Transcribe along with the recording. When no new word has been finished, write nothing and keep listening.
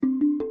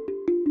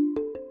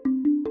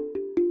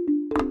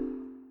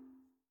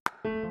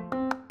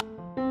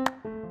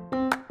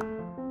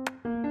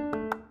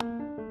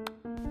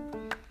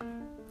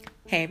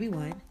Hey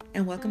everyone,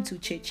 and welcome to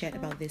Chit Chat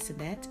About This and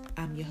That.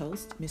 I'm your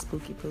host, Miss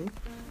Pookie Poo,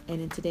 and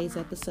in today's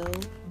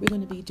episode, we're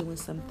going to be doing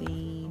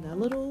something a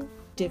little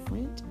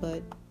different,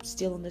 but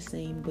still on the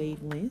same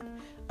wavelength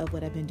of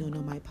what I've been doing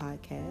on my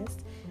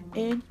podcast.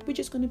 And we're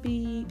just going to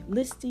be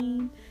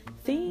listing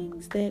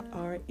things that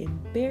are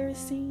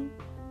embarrassing,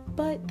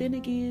 but then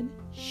again,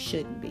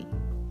 shouldn't be.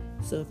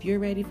 So if you're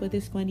ready for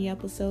this funny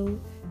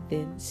episode,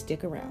 then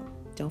stick around.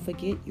 Don't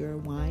forget your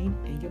wine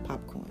and your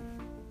popcorn.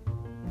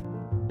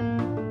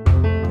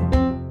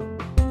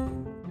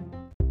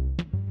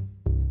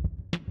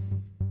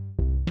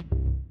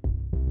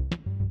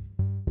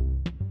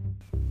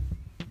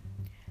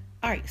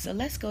 Alright, so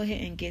let's go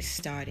ahead and get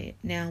started.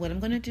 Now, what I'm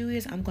going to do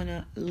is I'm going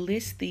to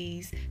list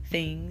these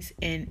things,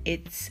 and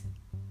it's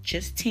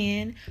just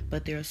 10,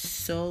 but there are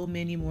so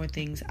many more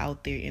things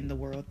out there in the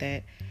world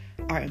that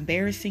are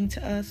embarrassing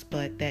to us,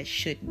 but that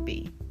shouldn't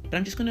be. But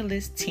I'm just going to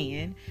list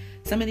 10.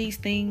 Some of these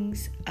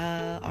things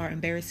are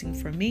embarrassing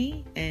for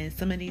me, and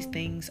some of these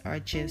things are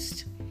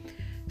just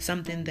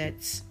something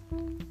that's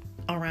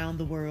around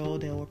the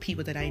world or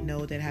people that I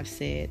know that have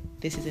said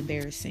this is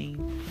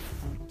embarrassing.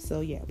 So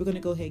yeah, we're going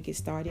to go ahead and get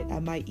started. I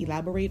might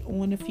elaborate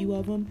on a few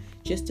of them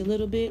just a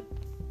little bit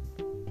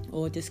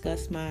or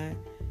discuss my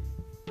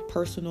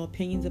personal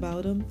opinions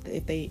about them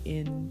if they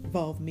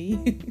involve me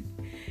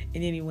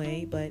in any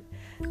way, but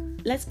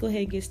let's go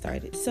ahead and get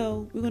started.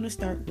 So we're going to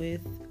start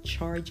with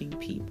charging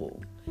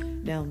people.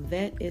 Now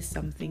that is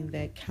something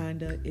that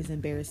kind of is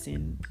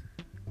embarrassing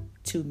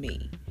to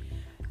me.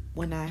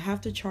 When I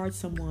have to charge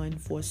someone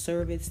for a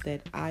service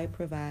that I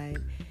provide,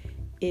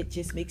 it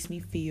just makes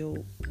me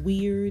feel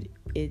weird.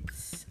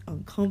 It's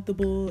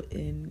uncomfortable,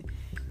 and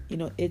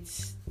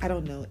it's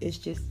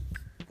just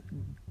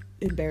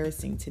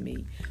embarrassing to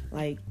me.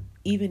 Like,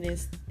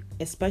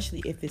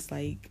 especially if it's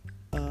like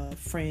a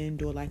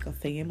friend or like a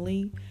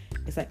family,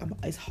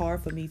 it's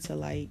hard for me to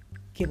like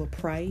give a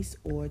price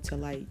or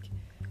to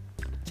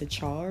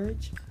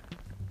charge.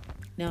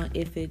 Now,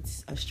 if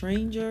it's a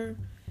stranger,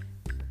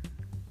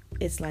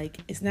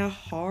 it's not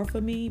hard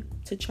for me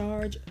to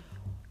charge,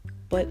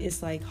 but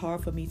it's like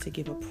hard for me to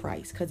give a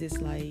price, because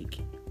it's like,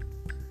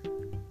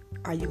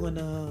 are you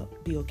gonna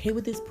be okay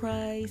with this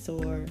price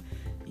or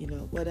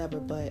whatever?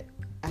 But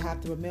I have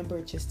to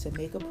remember just to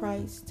make a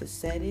price, to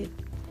set it,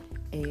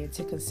 and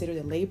to consider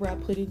the labor I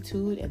put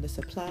into it and the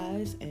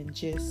supplies, and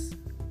just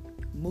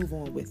move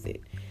on with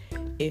it.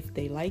 If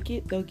they like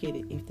it, they'll get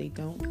it. If they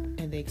don't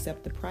and they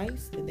accept the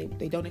price, then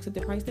they don't accept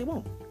the price, they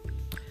won't.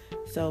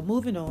 So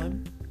moving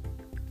on.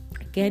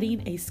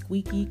 Getting a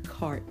squeaky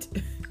cart.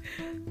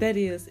 That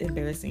is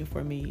embarrassing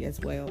for me as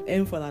well,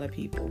 and for a lot of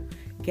people.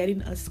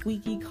 Getting a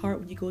squeaky cart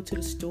when you go to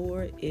the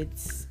store,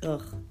 it's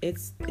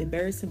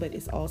embarrassing, but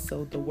it's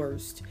also the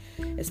worst.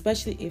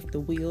 Especially if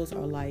the wheels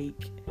are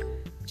like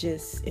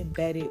just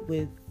embedded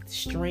with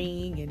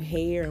string and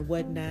hair and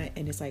whatnot,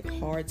 and it's like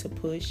hard to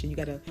push, and you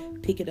gotta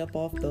pick it up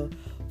off the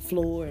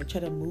floor and try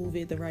to move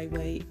it the right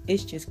way.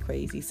 It's just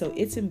crazy. So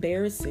it's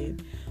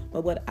embarrassing.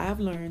 But what I've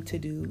learned to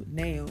do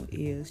now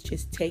is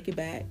just take it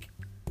back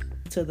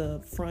to the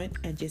front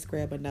and just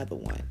grab another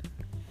one.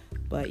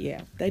 But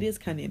yeah, that is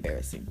kind of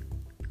embarrassing.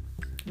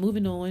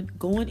 Moving on,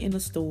 going in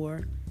the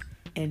store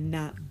and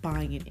not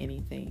buying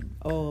anything.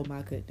 Oh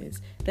my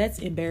goodness. That's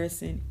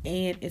embarrassing,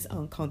 and it's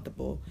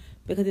uncomfortable,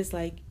 because it's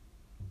like,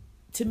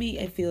 to me,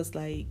 it feels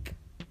like,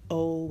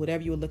 oh,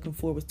 whatever you were looking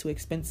for was too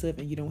expensive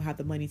and you don't have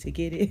the money to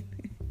get it.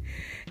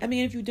 I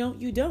mean, if you don't,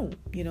 you don't,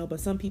 but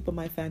some people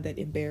might find that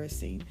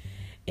embarrassing.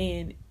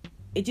 And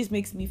it just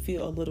makes me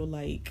feel a little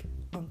like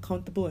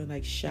uncomfortable and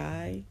like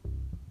shy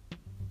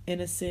in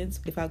a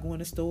sense if I go in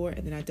the store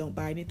and then I don't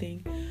buy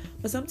anything.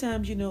 But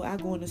sometimes, I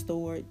go in the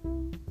store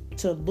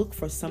to look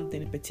for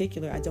something in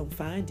particular. I don't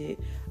find it.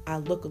 I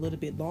look a little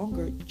bit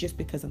longer just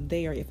because I'm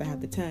there if I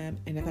have the time.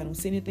 And if I don't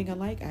see anything I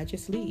like, I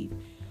just leave.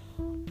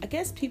 I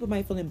guess people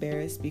might feel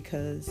embarrassed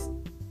because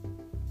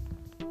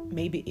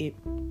maybe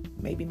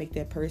make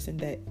that person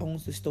that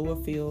owns the store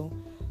feel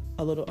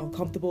a little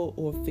uncomfortable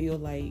or feel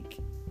like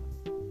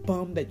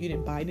bummed that you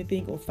didn't buy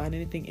anything or find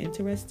anything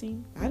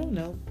interesting. I don't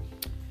know.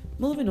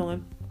 Moving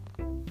on.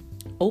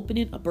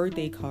 Opening a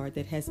birthday card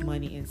that has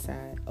money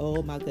inside.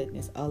 Oh my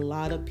goodness. A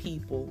lot of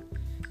people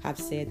have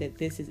said that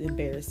this is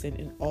embarrassing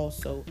and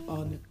also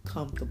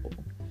uncomfortable.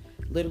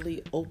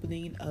 Literally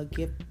opening a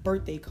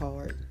birthday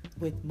card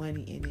with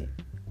money in it,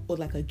 or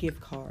like a gift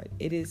card.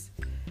 It is,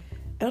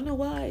 I don't know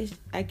why.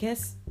 I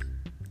guess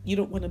you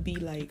don't want to be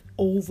like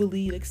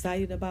overly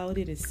excited about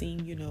it and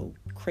seem,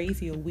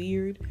 crazy or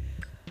weird.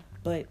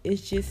 But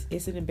it's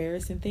an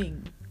embarrassing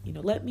thing.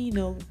 Let me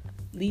know.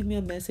 Leave me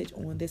a message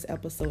on this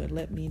episode and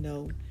let me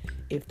know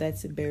if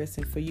that's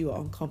embarrassing for you or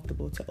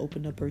uncomfortable to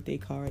open a birthday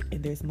card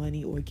and there's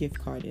money or a gift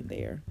card in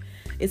there.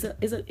 It's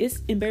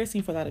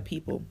embarrassing for a lot of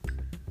people.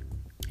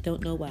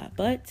 Don't know why,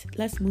 but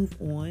let's move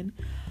on.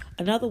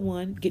 Another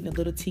one, getting a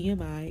little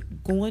TMI,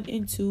 going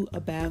into a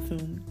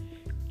bathroom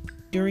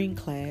during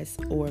class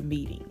or a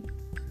meeting.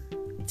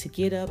 To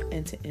get up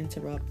and to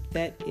interrupt,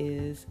 that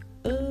is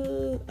a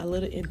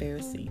little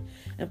embarrassing.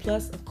 And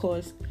plus, of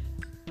course,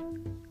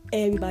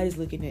 everybody's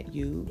looking at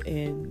you,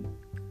 and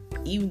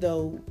even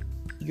though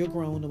you're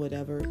grown or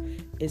whatever,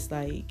 it's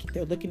like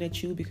they're looking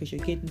at you because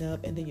you're getting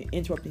up, and then you're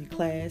interrupting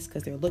class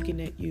because they're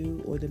looking at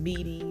you, or the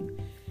meeting,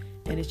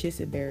 and it's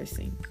just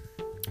embarrassing.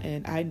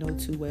 And I know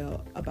too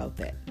well about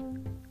that.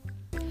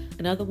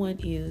 Another one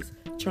is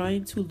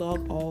trying to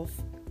log off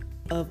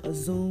of a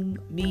Zoom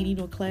meeting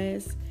or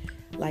class,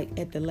 like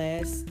at the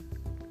last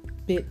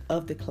bit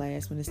of the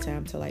class when it's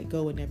time to like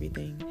go and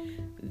everything.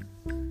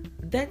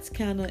 That's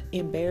kind of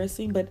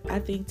embarrassing, but I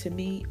think to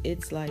me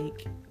it's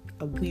like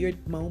a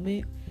weird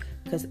moment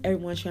because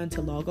everyone's trying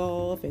to log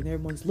off and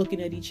everyone's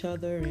looking at each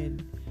other,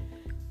 and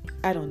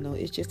I don't know,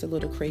 it's just a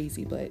little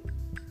crazy. But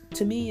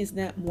to me, it's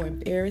not more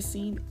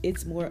embarrassing,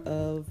 it's more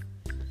of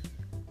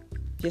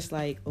just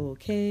like,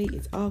 okay,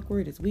 it's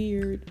awkward, it's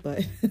weird,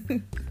 but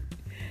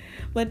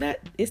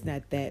it's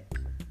not that,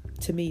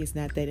 to me, it's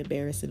not that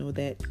embarrassing or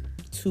that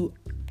too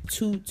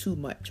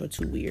much or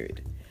too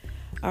weird.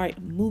 All right,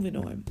 moving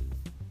on.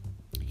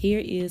 Here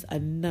is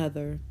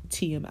another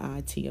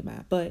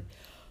TMI, but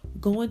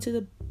going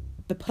to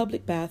the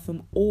public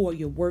bathroom or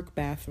your work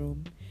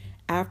bathroom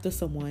after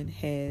someone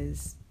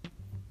has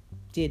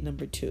did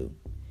number 2.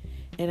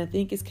 And I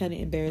think it's kind of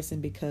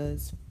embarrassing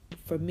because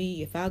for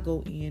me, if I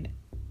go in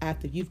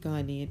after you've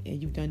gone in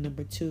and you've done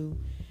number 2,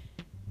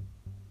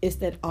 it's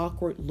that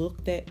awkward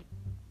look that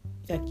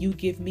like you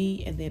give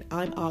me, and then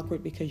I'm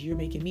awkward because you're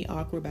making me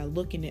awkward by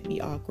looking at me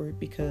awkward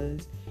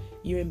because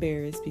you're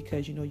embarrassed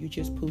because, you know, you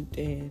just pooped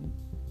and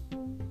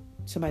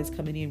somebody's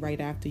coming in right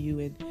after you,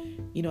 and,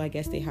 you know, I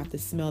guess they have to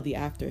smell the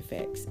after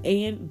effects,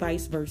 and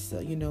vice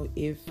versa. You know,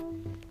 if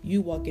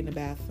you walk in the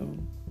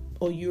bathroom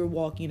or you're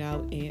walking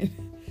out and,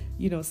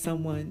 you know,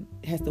 someone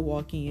has to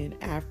walk in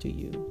after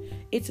you.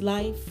 It's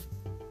life.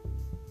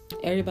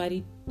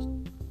 Everybody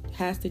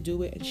has to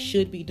do it and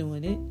should be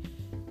doing it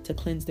to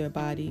cleanse their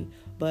body,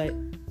 but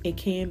it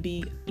can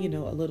be, you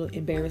know, a little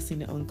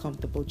embarrassing and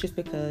uncomfortable just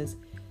because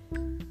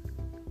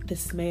the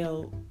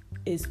smell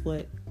is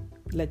what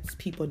lets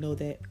people know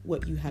that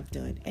what you have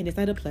done, and it's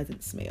not a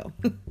pleasant smell.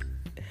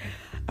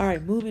 All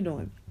right, moving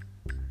on.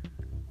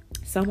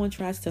 Someone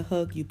tries to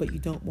hug you, but you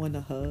don't want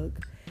to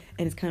hug,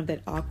 and it's kind of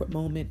that awkward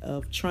moment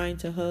of trying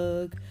to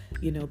hug,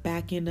 you know,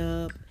 backing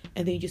up,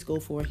 and then you just go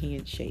for a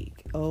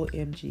handshake.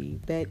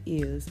 OMG, that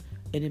is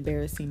an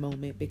embarrassing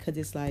moment because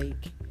it's like,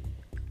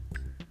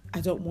 I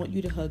don't want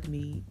you to hug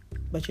me,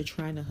 but you're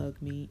trying to hug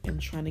me. I'm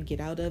trying to get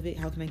out of it.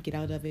 How can I get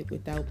out of it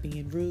without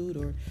being rude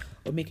or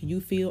making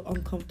you feel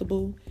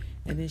uncomfortable?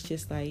 And it's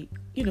just like,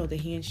 you know, the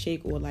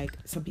handshake, or like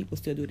some people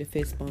still do the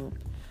fist bump.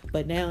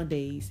 But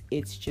nowadays,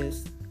 it's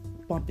just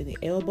bumping the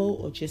elbow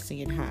or just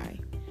saying hi.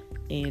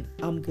 And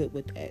I'm good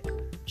with that.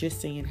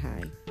 Just saying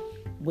hi,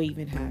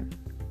 waving hi.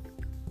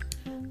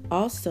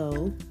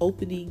 Also,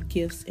 opening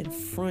gifts in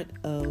front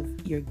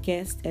of your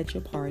guest at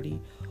your party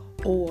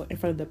or in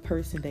front of the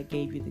person that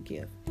gave you the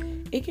gift.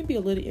 It can be a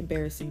little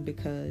embarrassing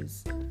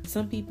because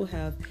some people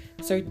have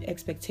certain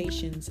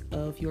expectations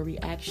of your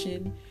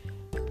reaction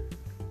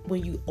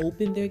when you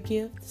open their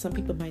gift. Some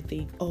people might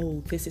think,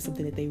 oh, this is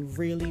something that they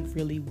really,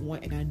 really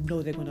want, and I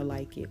know they're going to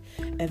like it.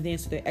 And then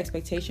so their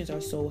expectations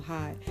are so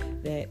high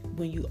that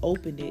when you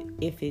open it,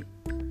 if it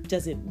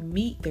doesn't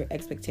meet their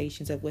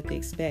expectations of what they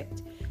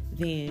expect,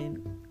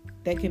 then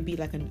that can be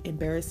like an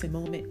embarrassing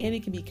moment, and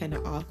it can be kind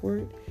of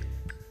awkward.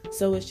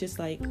 So it's just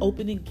like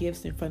opening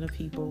gifts in front of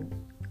people.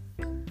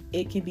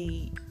 It can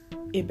be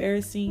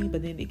embarrassing,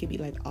 but then it can be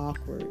like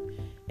awkward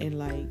and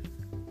like,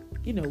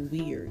 you know,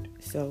 weird.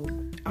 So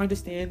I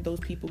understand those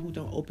people who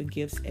don't open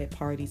gifts at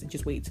parties and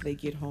just wait till they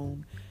get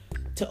home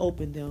to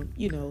open them,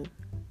 you know,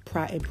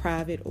 in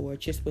private or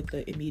just with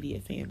the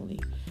immediate family,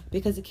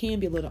 because it can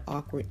be a little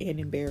awkward and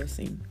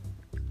embarrassing.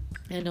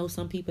 I know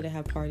some people that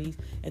have parties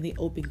and they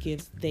open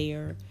gifts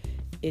there.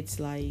 It's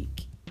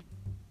like,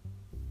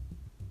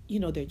 you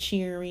know, they're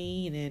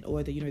cheering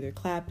or they're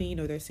clapping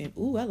or they're saying,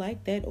 "Ooh, I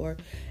like that."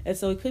 And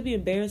so it could be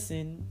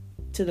embarrassing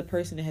to the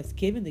person that has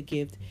given the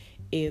gift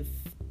if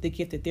the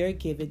gift that they're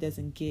given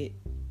doesn't get,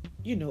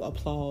 you know,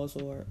 applause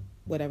or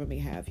whatever may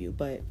have you.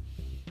 But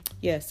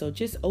yeah, so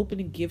just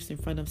opening gifts in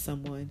front of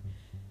someone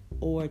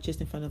or just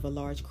in front of a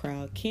large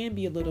crowd can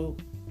be a little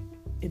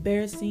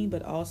embarrassing,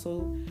 but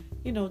also,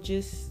 you know,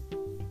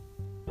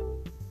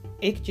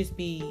 it could just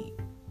be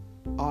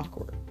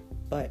awkward.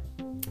 But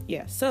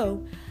yeah,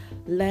 so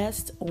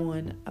last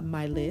on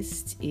my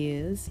list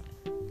is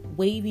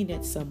waving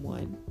at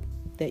someone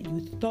that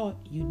you thought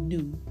you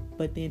knew,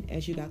 but then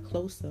as you got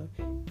closer,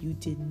 you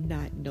did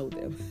not know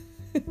them.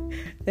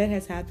 That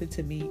has happened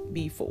to me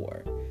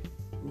before.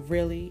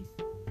 Really,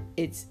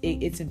 it's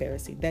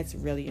embarrassing. That's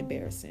really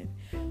embarrassing.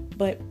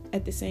 But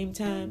at the same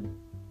time,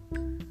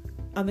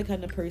 I'm the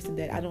kind of person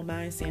that I don't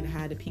mind saying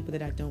hi to people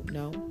that I don't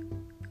know.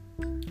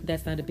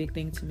 That's not a big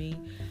thing to me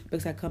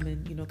because I come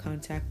in, you know,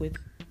 contact with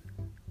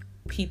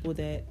people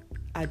that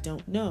I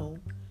don't know,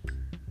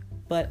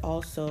 but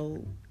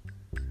also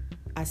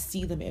I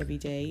see them every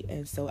day,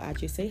 and so I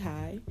just say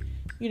hi,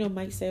 you know,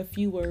 might say a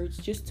few words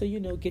just to, you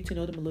know, get to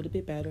know them a little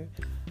bit better.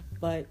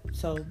 But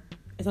so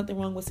there's nothing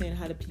wrong with saying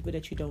hi to people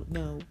that you don't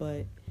know,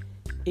 but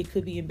it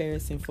could be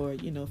embarrassing for,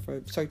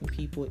 for certain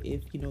people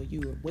if,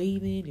 you are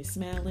waving, you're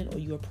smiling, or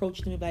you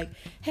approach them and like,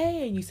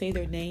 hey, and you say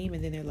their name,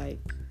 and then they're like,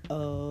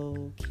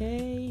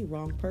 okay,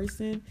 wrong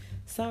person,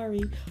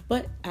 sorry.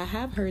 But I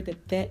have heard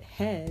that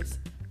has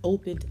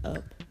opened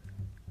up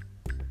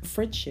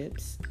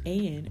friendships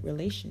and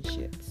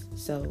relationships.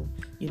 So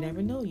you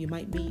never know, you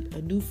might meet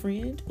a new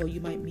friend, or you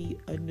might meet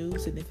a new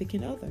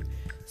significant other.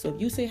 So if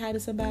you say hi to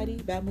somebody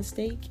by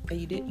mistake and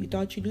you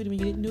thought you knew them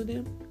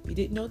and you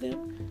didn't know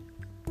them,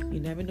 you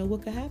never know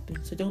what could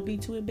happen. So don't be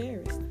too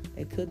embarrassed.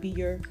 It could be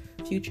your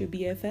future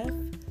BFF,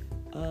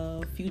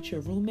 future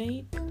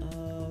roommate,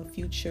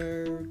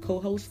 future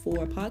co-host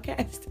for a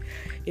podcast.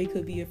 It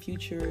could be a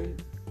future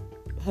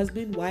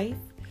husband, wife,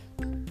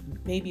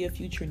 maybe a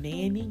future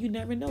nanny. You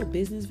never know.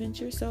 Business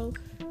venture. So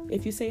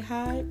if you say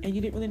hi and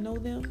you didn't really know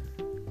them,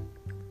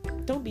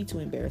 don't be too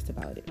embarrassed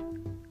about it.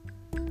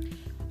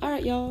 All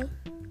right, y'all.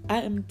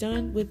 I am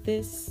done with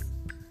this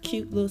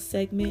cute little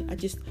segment. I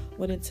just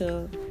wanted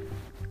to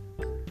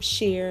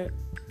share,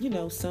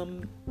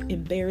 some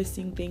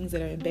embarrassing things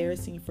that are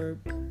embarrassing for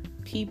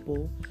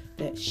people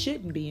that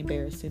shouldn't be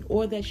embarrassing,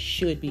 or that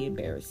should be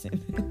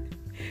embarrassing.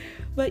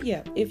 But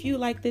yeah, if you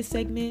like this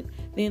segment,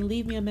 then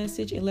leave me a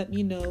message and let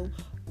me know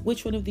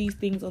which one of these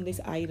things on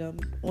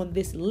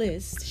this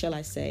list, shall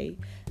I say,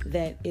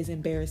 that is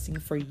embarrassing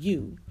for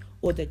you,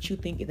 or that you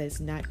think that's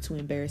not too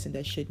embarrassing,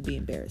 that shouldn't be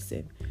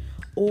embarrassing.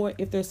 Or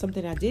if there's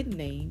something I didn't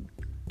name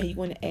and you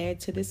want to add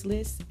to this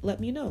list, let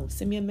me know.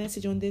 Send me a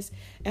message on this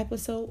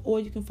episode, or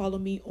you can follow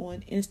me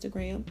on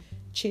Instagram,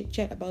 chit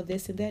chat about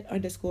this and that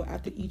 _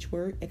 after each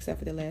word except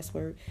for the last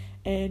word,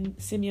 and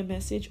send me a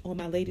message on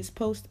my latest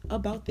post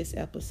about this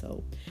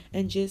episode,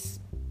 and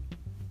just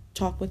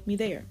talk with me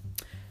there.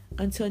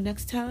 Until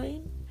next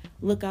time,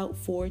 look out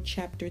for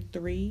chapter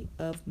 3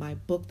 of my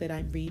book that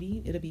I'm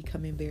reading. It'll be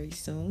coming very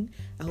soon.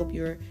 I hope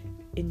you're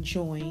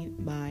enjoying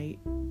my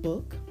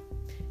book.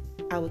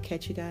 I will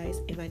catch you guys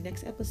in my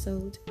next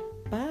episode.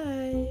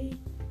 Bye.